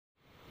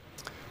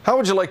How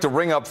would you like to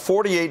ring up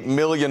 $48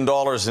 million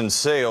in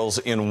sales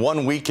in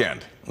one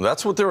weekend?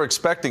 That's what they're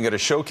expecting at a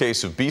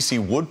showcase of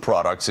BC wood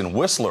products in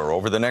Whistler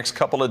over the next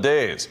couple of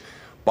days.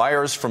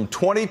 Buyers from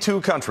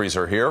 22 countries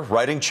are here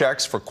writing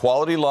checks for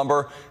quality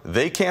lumber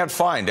they can't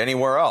find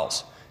anywhere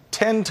else.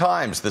 10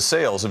 times the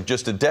sales of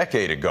just a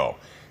decade ago.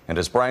 And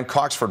as Brian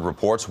Coxford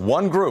reports,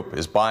 one group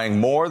is buying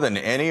more than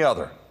any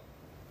other.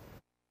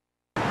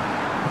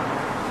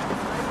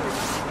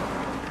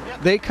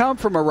 They come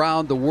from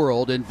around the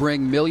world and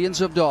bring millions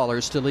of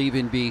dollars to leave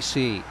in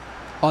BC.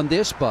 On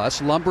this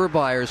bus, lumber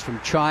buyers from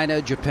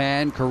China,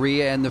 Japan,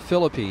 Korea, and the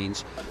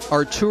Philippines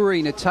are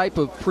touring a type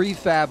of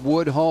prefab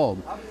wood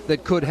home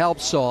that could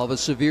help solve a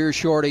severe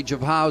shortage of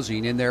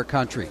housing in their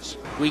countries.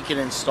 We can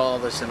install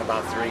this in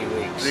about 3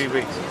 weeks. 3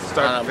 weeks,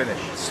 start to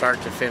finish.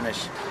 Start to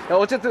finish.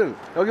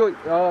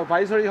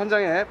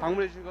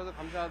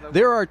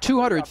 There are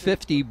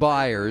 250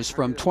 buyers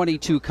from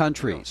 22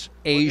 countries,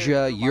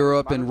 Asia,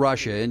 Europe, and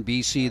Russia in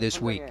BC this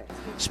week,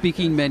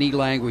 speaking many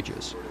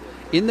languages.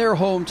 In their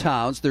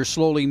hometowns, they're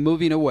slowly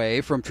moving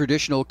away from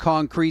traditional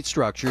concrete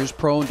structures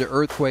prone to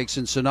earthquakes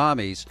and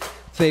tsunamis,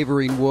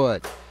 favoring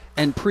wood.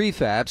 And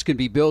prefabs can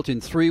be built in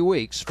 3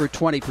 weeks for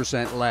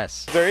 20%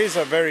 less. There is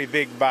a very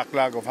big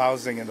backlog of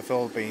housing in the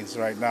Philippines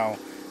right now.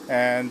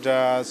 And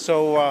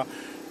so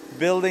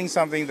building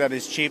something that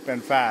is cheap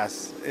and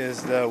fast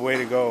is the way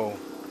to go.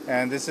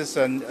 And this is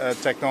a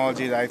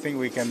technology that I think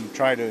we can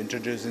try to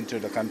introduce into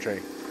the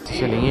country.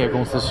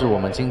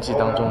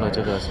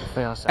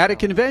 At a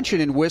convention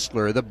in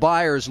Whistler, the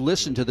buyers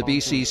listened to the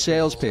BC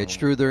sales pitch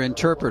through their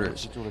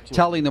interpreters,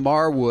 telling them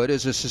our wood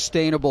is a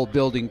sustainable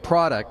building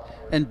product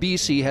and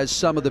BC has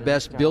some of the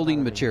best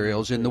building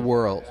materials in the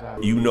world.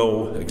 You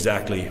know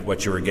exactly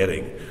what you're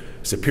getting.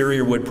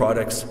 Superior wood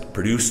products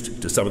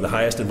produced to some of the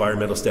highest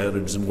environmental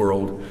standards in the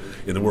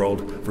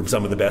world from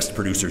some of the best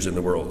producers in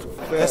the world.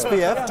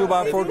 SPF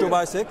 2x4,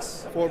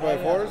 2x6,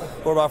 4x4s.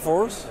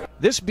 4x4s.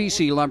 This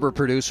BC lumber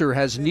producer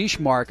has niche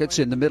markets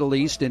in the Middle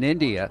East and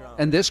India,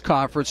 and this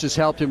conference has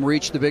helped him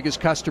reach the biggest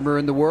customer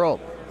in the world.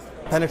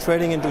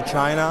 Penetrating into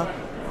China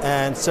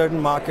and certain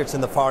markets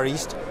in the Far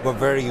East were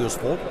very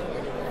useful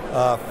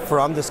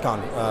from this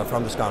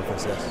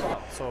conference, yes.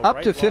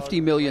 Up to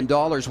 $50 million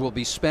will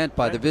be spent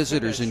by the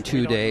visitors in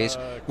 2 days,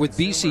 with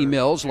BC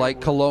mills like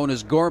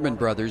Kelowna's Gorman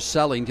Brothers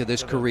selling to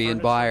this Korean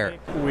buyer.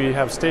 We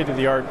have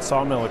state-of-the-art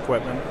sawmill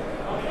equipment,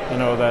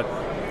 that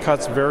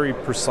cuts very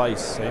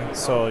precise,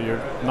 so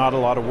you're not a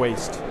lot of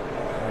waste,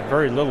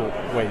 very little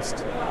waste.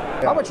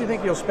 How much do you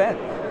think you'll spend?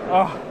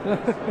 Oh,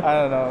 I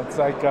don't know. It's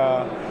like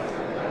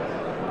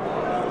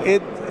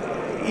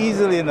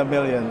easily in the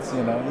millions,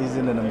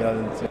 easily in the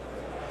millions.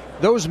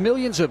 Those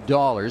millions of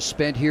dollars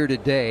spent here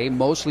today,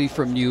 mostly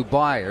from new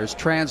buyers,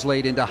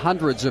 translate into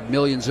hundreds of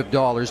millions of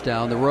dollars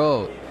down the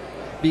road.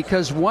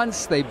 Because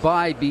once they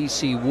buy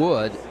BC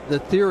wood, the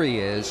theory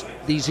is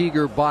these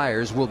eager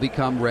buyers will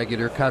become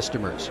regular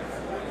customers.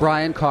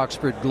 Brian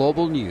Coxford,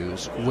 Global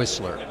News,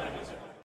 Whistler.